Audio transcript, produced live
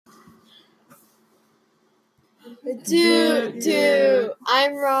Do.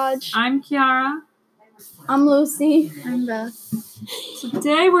 I'm Raj. I'm Kiara. I'm Lucy. I'm Beth.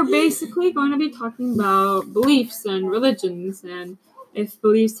 Today we're basically going to be talking about beliefs and religions and if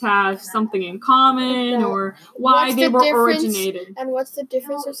beliefs have something in common or why they were originated. And what's the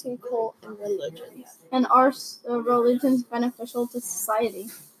difference between cult and religions? And are religions beneficial to society?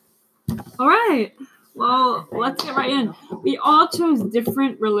 All right. Well, let's get right in. We all chose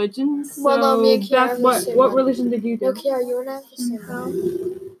different religions. So, Well, no, me and Kiara Beth, have the what same what one. religion did you do? No, Kiara, you and I have the same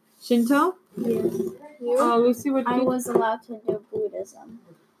one. Shinto? Yes. You? Lucy, what did I you do? was allowed to do Buddhism.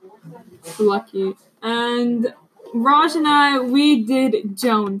 Lucky. And Raj and I, we did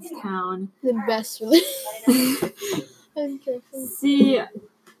Jonestown. The best religion. I'm joking. See,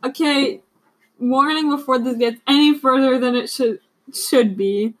 okay, warning before this gets any further than it should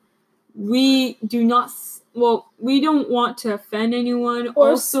be. We do not, we don't want to offend anyone.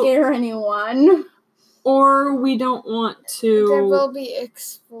 Or scare anyone. Or we don't want to... There will be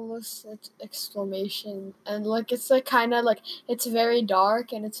explicit exclamation. And, it's, kind of, it's very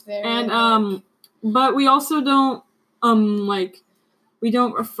dark and it's very... And, but we also don't, we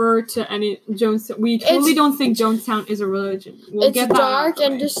don't refer to any Jonestown. We totally don't think Jonestown is a religion. We'll get that dark out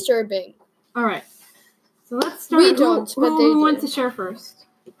and disturbing. All right. So let's start. We don't, but they Who do. wants to share first?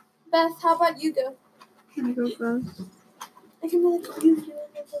 Beth, how about you go? Can I go first? I can be you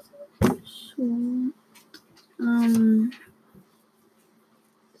do.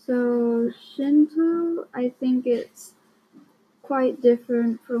 So Shinto, I think it's quite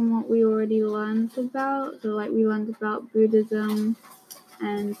different from what we already learned about. So, we learned about Buddhism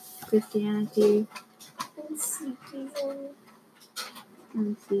and Christianity and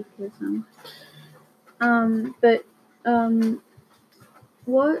Sikhism. But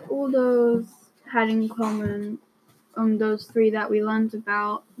what all those had in common, those three that we learned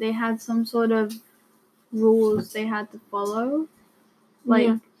about, they had some sort of rules they had to follow.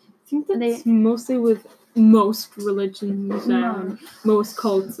 I think that's mostly with most religions and most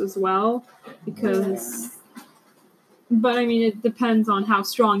cults as well, because. But I mean, it depends on how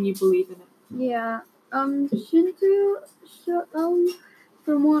strong you believe in it. Yeah. Shinto,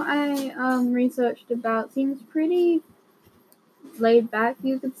 from what I researched about, seems pretty laid back,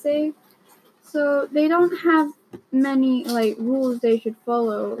 you could say. So they don't have many rules they should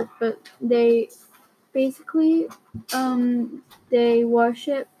follow, but they basically they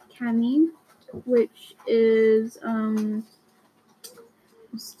worship Kami, which is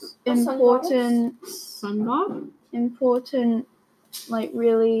important Sun god? Important,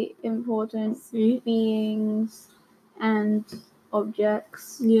 really important beings and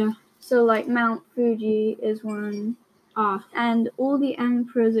objects. Yeah. So Mount Fuji is one. And all the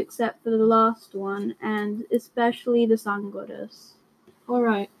emperors except for the last one, and especially the sun goddess. All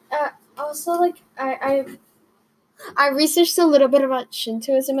right. Also, I researched a little bit about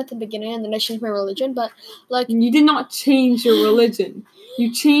Shintoism at the beginning, and then I changed my religion. But you did not change your religion.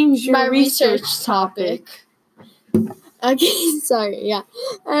 You changed your my research topic. Okay, sorry. Yeah,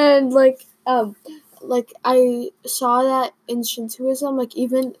 and I saw that in Shintoism,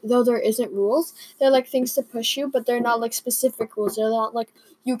 even though there isn't rules, they're things to push you, but they're not specific rules. They're not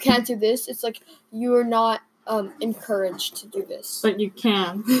you can't do this. It's you're not encouraged to do this. But you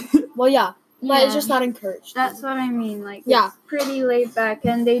can. Well, yeah, but it's just not encouraged. That's what I mean. It's pretty laid back,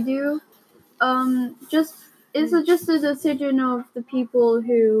 and they do it's just a decision of the people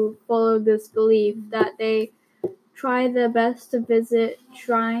who follow this belief that they try their best to visit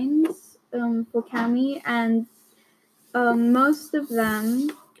shrines for Kami, and most of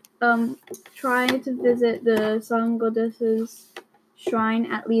them try to visit the sun goddess's shrine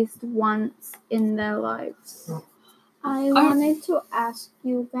at least once in their lives. I wanted to ask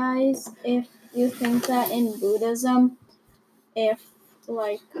you guys if you think that in Buddhism, if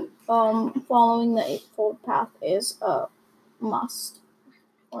following the Eightfold Path is a must.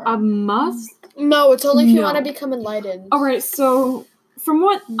 A must? No, it's only if you want to become enlightened. All right, so from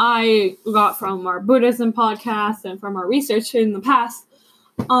what I got from our Buddhism podcast and from our research in the past,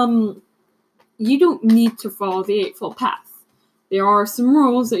 you don't need to follow the Eightfold Path. There are some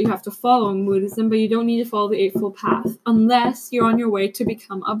rules that you have to follow in Buddhism, but you don't need to follow the Eightfold Path unless you're on your way to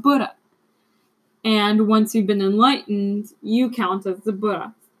become a Buddha. And once you've been enlightened, you count as the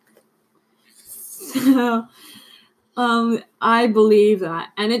Buddha. So, I believe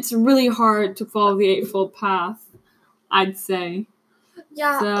that. And it's really hard to follow the Eightfold Path, I'd say.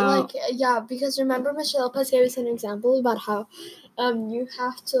 Yeah, because remember Michelle Lopez gave us an example about how you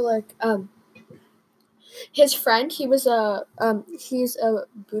have to his friend, he's a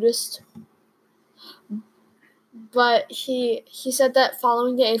Buddhist but he said that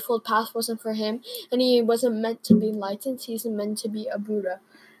following the Eightfold Path wasn't for him, and he wasn't meant to be enlightened. He's meant to be a Buddha.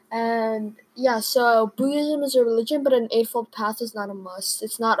 And yeah, so Buddhism is a religion, but an Eightfold Path is not a must.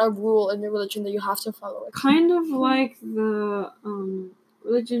 It's not a rule in the religion that you have to follow it. Kind of like the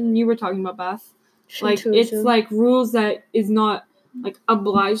religion you were talking about, Beth. Like, it's Shintoism. like rules that is not like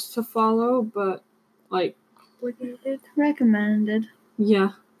obliged to follow, but like, Recommended. yeah.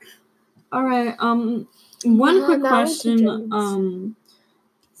 All right. One Yeah, quick now into question. James.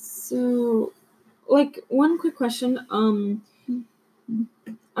 So, like, one quick question.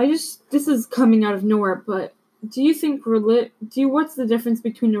 This is coming out of nowhere, but do you think what's the difference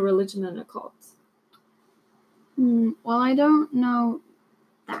between a religion and a cult? Well, I don't know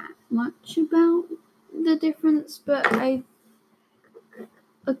that much about the difference, but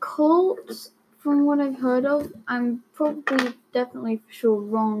a cult, from what I've heard of, I'm probably definitely for sure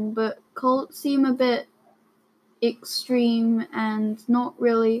wrong, but cults seem a bit extreme and not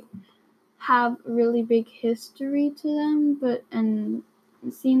really have a really big history to them, and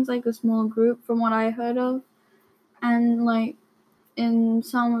it seems like a small group from what I heard of, and like in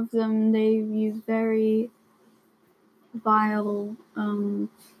some of them they use very vile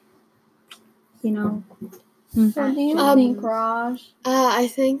What do you think, Raj? I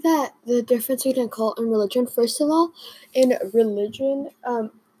think that the difference between cult and religion, first of all, in religion,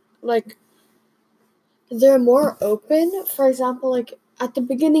 like, they're more open. For example, like, at the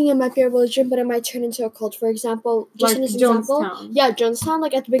beginning it might be a religion, but it might turn into a cult. For example, just Like an example. Jonestown. Yeah, Jonestown,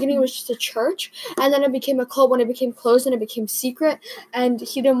 like, at the beginning it was just a church, and then it became a cult when it became closed and it became secret, and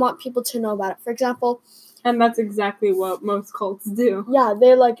he didn't want people to know about it. For example, And that's exactly what most cults do. yeah,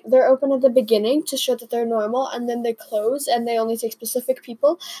 they're open at the beginning to show that they're normal, and then they close and they only take specific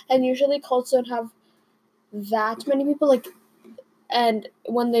people. And usually cults don't have that many people. Like, and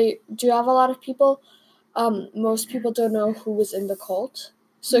when they do have a lot of people, most people don't know who was in the cult.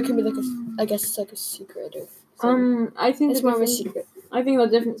 So it can be like I guess it's like a secret or something. I think It's more of a secret. I think the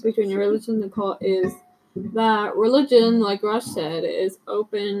difference between a religion and a cult is that religion, like Raj said, is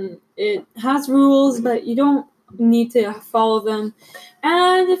open. It has rules, but you don't need to follow them.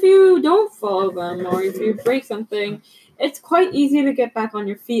 And if you don't follow them, or if you break something, it's quite easy to get back on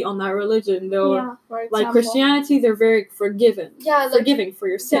your feet on that religion. Though, Yeah, for example. like Christianity, they're very forgiving. Yeah, like, Forgiving for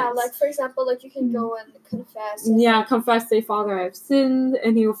your sins. yeah, like, for example, like, you can go and confess. Yeah, confess, say, Father, I have sinned,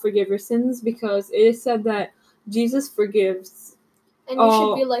 and he will forgive your sins, because it is said that Jesus forgives. And you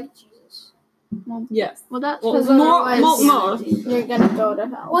should be like Jesus. Yes. Well, that's Well, because more- otherwise You're gonna go to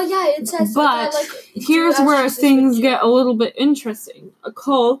hell. Well, yeah, it says But that, like, here's do as where Jesus things would do. get a little bit interesting. A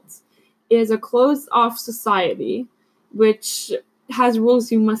cult is a closed-off society which has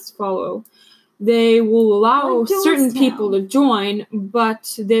rules you must follow. They will allow Like certain Jonestown. people to join,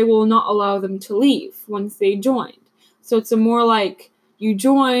 but they will not allow them to leave once they joined. So it's a more like you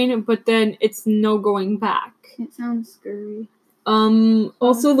join, but then it's no going back. it sounds scary.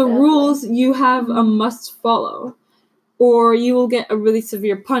 Also, the Definitely. rules you have a must follow, or you will get a really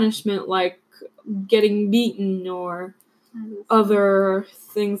severe punishment, like getting beaten or other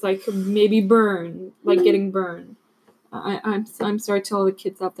things, like maybe burn, like getting burned. I'm sorry to all the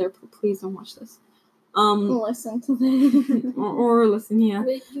kids out there, but please don't watch this. Listen to them. or listen, yeah.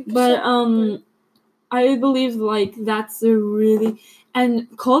 Wait, you just But said- I believe like that's a really, and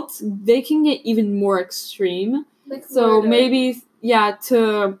cults, they can get even more extreme. like, So murder maybe, yeah,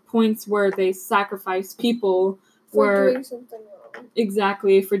 to points where they sacrifice people for where doing something wrong.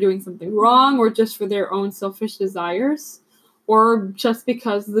 exactly for doing something wrong, or just for their own selfish desires, or just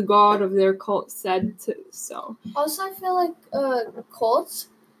because the god of their cult said to. So Also, I feel like cults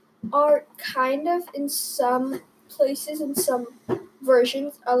are kind of, in some places, in some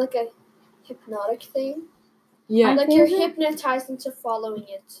versions, are like a hypnotic thing. yeah, Like, think you're that- hypnotized into following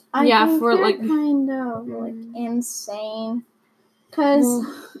it. I Yeah, think for, they're like- kind of like insane. Cause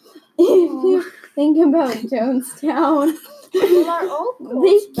well, if you think about Jonestown, Well, are all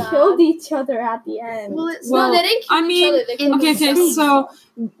they cults bad? killed each other at the end. No, Well, they didn't kill I each mean, other. They killed okay, themselves.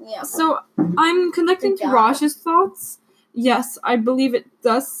 Yeah. so I'm connecting to Yeah. Raj's thoughts. Yes, I believe it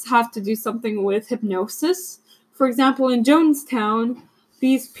does have to do something with hypnosis. For example, in Jonestown,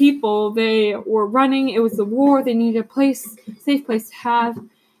 these people, they were running, it was a war, they needed a safe place to have,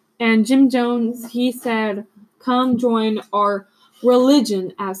 and Jim Jones, he said, come join our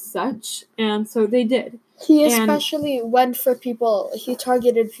religion as such, and so they did. He And- especially went for people. He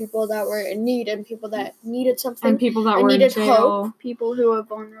targeted people that were in need and people that needed something. And people that I were in needed jail. People who are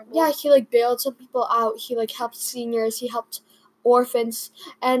vulnerable. Yeah, he like bailed some people out. He like helped seniors. He helped orphans,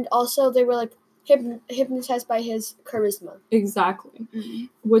 and also they were like hypnotized by his charisma. Exactly. Mhm.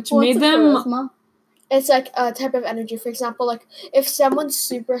 Which What's made a them charisma? It's like a type of energy. For example, like if someone's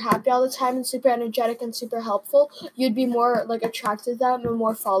super happy all the time and super energetic and super helpful, you'd be more like attracted to them and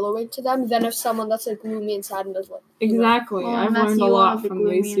more following to them than if someone that's like gloomy and sad and does what. Exactly. Well, I've unless learned a you lot are the from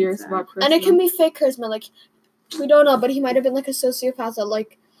gloomy these and years sad. about charisma. And it can be fake charisma. Like we don't know, but he might have been like a sociopath that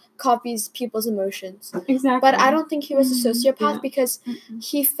like copies people's emotions. Exactly. But I don't think he was a sociopath Yeah. because Mm-mm.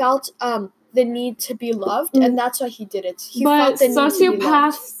 he felt the need to be loved, and that's why he did it. He But felt the need to be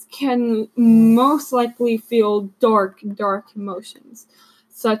loved. sociopaths can most likely feel dark emotions,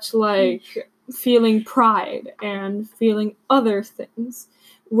 such like feeling pride and feeling other things,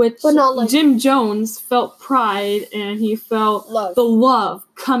 which But not like Jim Jones felt pride and he felt love. the love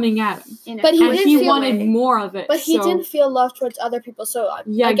coming at him, But he and didn't he feel wanted it. more of it. But he so- didn't feel love towards other people, so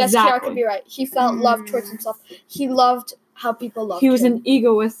Yeah, I guess Kiara exactly. could be right. He felt love towards himself. He loved how people loved He was him. an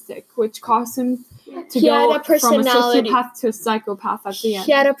egoistic, which caused him to He had go a personality. from a sociopath to a psychopath at the end.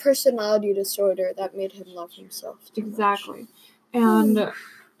 He had a personality disorder that made him love himself too much. Exactly. And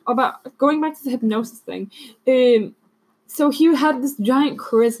about going back to the hypnosis thing, so he had this giant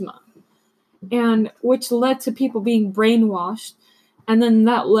charisma, and which led to people being brainwashed, and then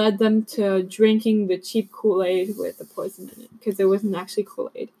that led them to drinking the cheap Kool-Aid with the poison in it because it wasn't actually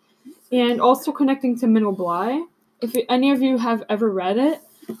Kool-Aid, and also connecting to Minna Bly. If any of you have ever read it,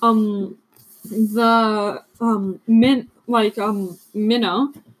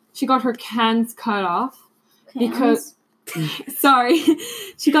 Minna, she got her hands cut off because. Sorry,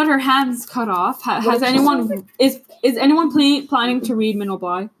 she got her hands cut off. Has anyone is anyone planning to read Minna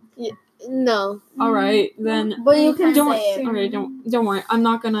Bly? No. All right, then. But you can Don't say it. All right, don't worry. I'm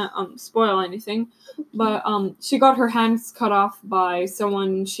not gonna spoil anything. But she got her hands cut off by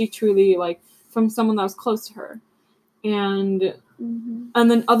someone she truly like, from someone that was close to her, and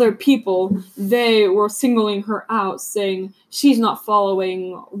then other people, they were singling her out, saying she's not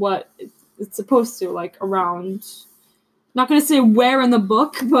following what it's supposed to, like around. Not gonna say where in the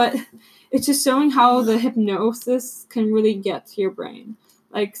book, but it's just showing how the hypnosis can really get to your brain.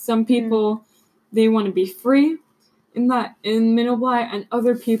 Like some people, they want to be free in Minna Bly, and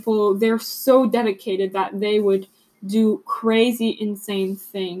other people, they're so dedicated that they would do crazy, insane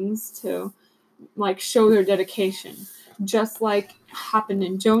things to like show their dedication, just like happened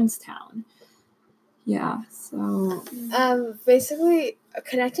in Jonestown. Yeah, so Basically,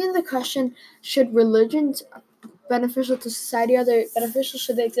 connecting the question, should religions beneficial to society, are they beneficial,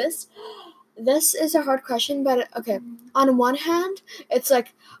 should they exist? This is a hard question, but okay. On one hand, it's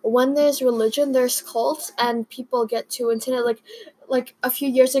like when there's religion, there's cults, and people get too into it. Like a few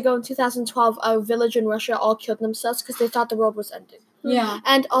years ago in 2012, a village in Russia all killed themselves because they thought the world was ending. yeah.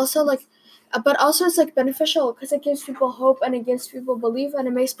 And also but also it's like beneficial because it gives people hope and it gives people belief and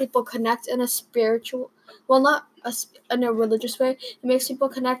it makes people connect in a spiritual, not in a religious way. It makes people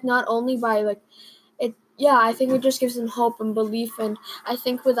connect not only by like it. Yeah, I think it just gives them hope and belief, and I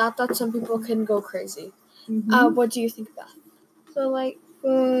think without that, some people can go crazy. What do you think of that? So, like,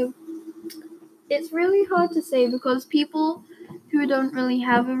 it's really hard to say because people who don't really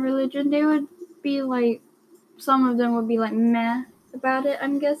have a religion, they would be like, some of them would be like meh about it,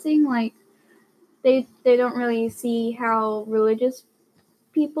 I'm guessing. Like, they don't really see how religious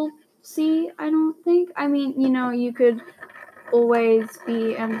people see, I don't think. I mean, you could always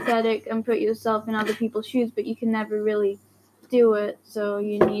be empathetic and put yourself in other people's shoes, but you can never really do it, so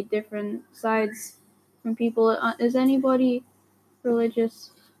you need different sides from people. Is anybody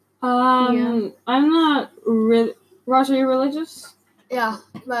religious? I'm not really. Roger, are you religious? Yeah,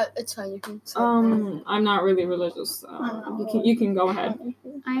 but it's fine. You can. Say I'm not really religious. So you can go ahead.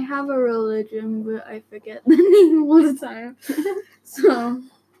 I have a religion, but I forget the name all the time. So,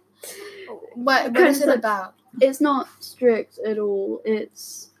 what is it about? it's not strict at all.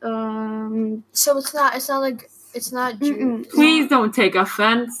 It's So it's not Jew. Please don't take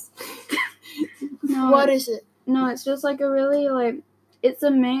offense. no. What is it? No, it's just like a really it's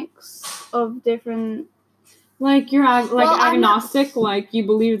a mix of different. Like you're Well, I'm agnostic, like you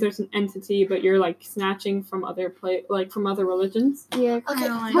believe there's an entity, but you're like snatching from other from other religions. Yeah, kind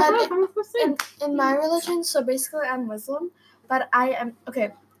Okay, of but in my religion, so basically I'm Muslim, but I am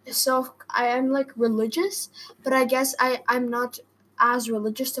so I am like religious, but I guess I'm not as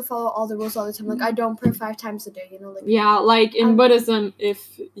religious to follow all the rules all the time. Like I don't pray 5 times a day, like. Yeah, like in Buddhism,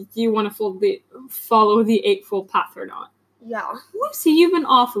 if you want to follow the Eightfold Path or not. Yeah. Lucy, you've been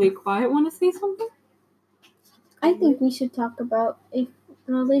awfully quiet. Want to say something? I think we should talk about if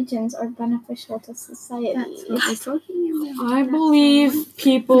religions are beneficial to society. That's what we're talking about.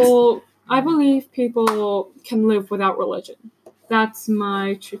 I believe people can live without religion. That's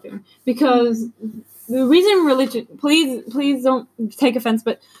my true thing. Because the reason religion, please don't take offense,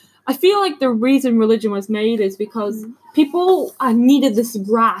 but I feel like the reason religion was made is because people needed this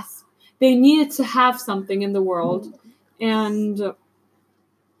grasp. They needed to have something in the world, and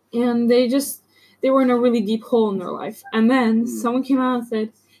they were in a really deep hole in their life. And then someone came out and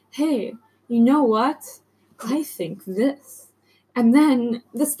said, "Hey, you know what? I think this." And then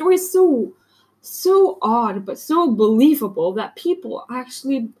the story is so odd, but so believable that people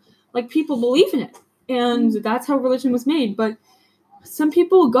believe in it. And that's how religion was made. But some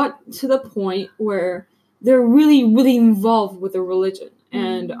people got to the point where they're really, really involved with a religion.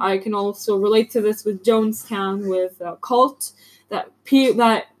 And I can also relate to this with Jonestown, with a cult that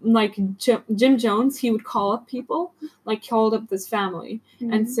Jim Jones, he would call up people, called up this family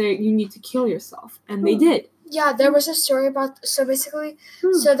and say, "You need to kill yourself." And they did. Yeah, there was a story about, so basically,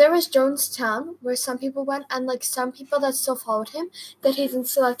 so there was Jonestown where some people went, and some people that still followed him, that he didn't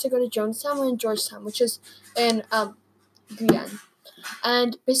select to go to Jonestown, were in Georgetown, which is in Guyana.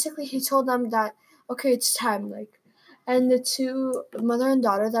 And basically he told them that, okay, it's time, and the two, mother and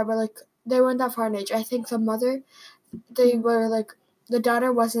daughter, that were they weren't that far in age. I think the mother, they were the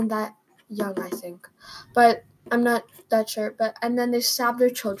daughter wasn't that young, I think, but I'm not that sure. But and then they stabbed their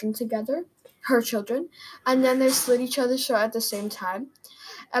children together, her children, and then they slit each other's throat at the same time,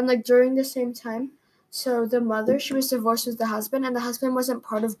 and during the same time. So the mother, she was divorced with the husband, and the husband wasn't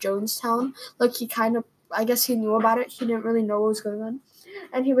part of Jonestown. He kind of, I guess he knew about it. He didn't really know what was going on.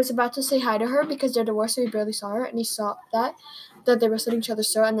 And he was about to say hi to her because they're divorced, so he barely saw her. And he saw that they were slitting each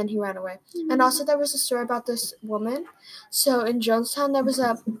other's throat, and then he ran away. And also there was a story about this woman. So in Jonestown, there was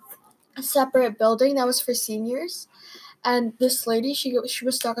a separate building that was for seniors. And this lady, she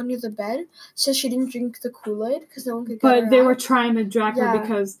was stuck under the bed, so she didn't drink the Kool-Aid because no one could get her out. But they were trying to drag her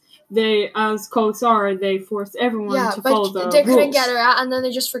because they, as cults are, they forced everyone to follow the rules. They couldn't get her out, and then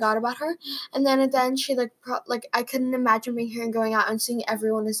they just forgot about her. And then at the end, she I couldn't imagine being here and going out and seeing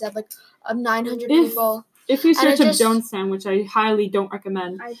everyone is dead, 900 people. If you search up Jonestown, which I highly don't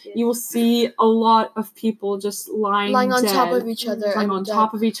recommend, you will see a lot of people just lying on dead, top of each other. Lying on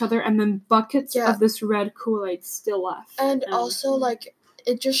top of each other, and then buckets of this red Kool-Aid still left. And also,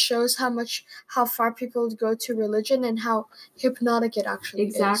 it just shows how far people go to religion and how hypnotic it actually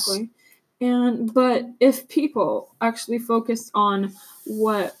is. Exactly. But if people actually focused on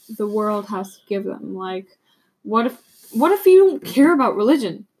what the world has to give them, what if you don't care about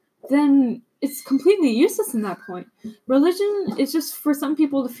religion? Then it's completely useless in that point. Religion is just for some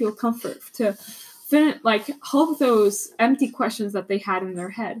people to feel comfort, to help those empty questions that they had in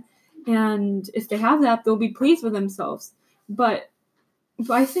their head. And if they have that, they'll be pleased with themselves. But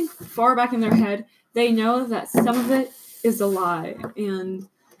I think far back in their head, they know that some of it is a lie. And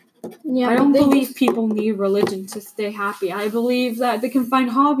I don't believe people need religion to stay happy. I believe that they can find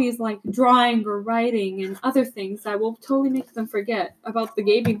hobbies like drawing or writing and other things that will totally make them forget about the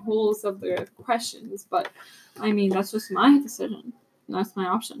gaping holes of their questions. But, I mean, that's just my decision. That's my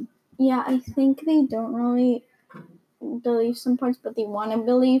option. Yeah, I think they don't really believe some parts, but they want to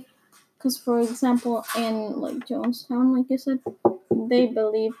believe. Because, for example, in, Jonestown, like you said, they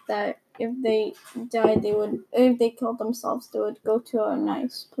believe that if they died, if they killed themselves, they would go to a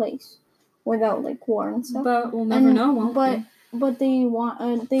nice place without war and stuff. But we'll never know, won't we? But they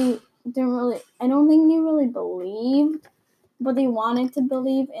want they didn't really. I don't think they really believed, but they wanted to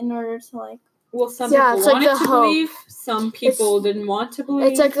believe in order to Well, some people wanted to believe. Some people didn't want to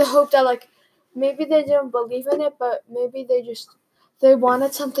believe. It's the hope that maybe they didn't believe in it, but maybe they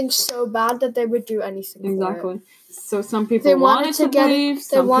wanted something so bad that they would do anything. Exactly. For it. So some people wanted to believe.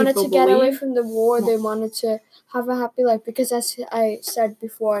 They wanted to get away from the war. They wanted to have a happy life because, as I said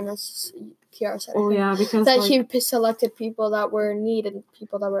before, and as Kiara said, because that he selected people that were in need and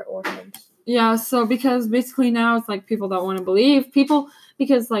people that were orphans. Yeah. So because basically now it's people that want to believe, people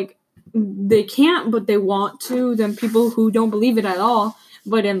because they can't but they want to. Then people who don't believe it at all,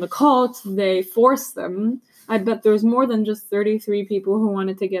 but in the cult they force them. I bet there's more than just 33 people who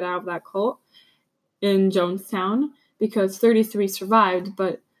wanted to get out of that cult in Jonestown because 33 survived,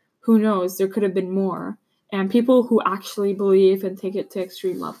 but who knows, there could have been more. And people who actually believe and take it to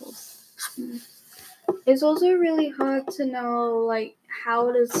extreme levels. It's also really hard to know,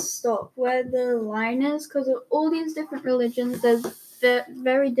 how to stop where the line is because of all these different religions. There's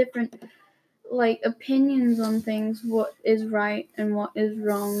very different opinions on things, what is right and what is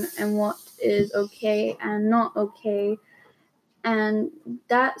wrong and what is okay and not okay, and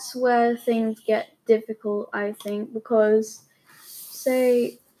that's where things get difficult, I think, because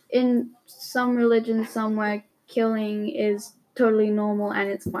say in some religions somewhere killing is totally normal and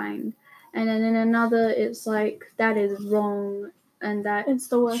it's fine, and then in another it's that is wrong and that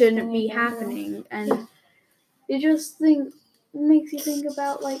shouldn't be happening, and you just think makes you think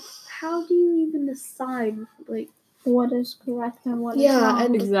about like how do you even decide like What is correct and what is Yeah, wrong?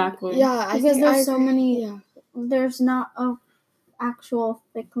 and Exactly. yeah, I Because think there's I so agree. many- Yeah. There's not a actual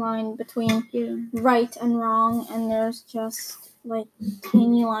thick line between yeah. right and wrong, and there's just like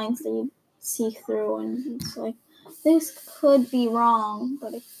tiny lines that you see through, and it's like this could be wrong,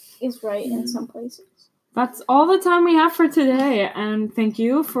 but it is right in some places. That's all the time we have for today, and thank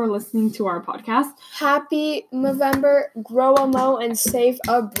you for listening to our podcast. Happy November, grow a mo and save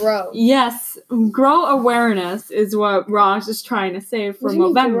a bro. Yes, grow awareness is what Raj is trying to say for What do you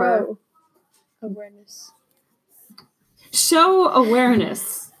mean November. grow? Awareness. Show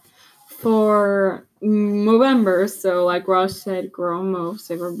awareness for November. So, like Raj said, grow a mo,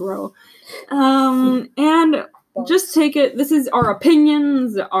 save a bro. And just take it. This is our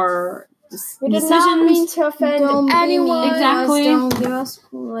opinions, our We did decisions. not mean to offend Don't be anyone. mean to us, Exactly. Don't give us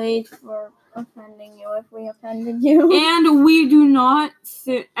hate for offending you if we offended you. And we do not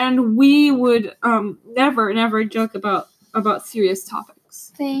and we would never joke about serious topics.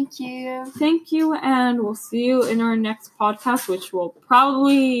 Thank you. Thank you, and we'll see you in our next podcast, which will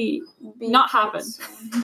probably Be not happen. kids.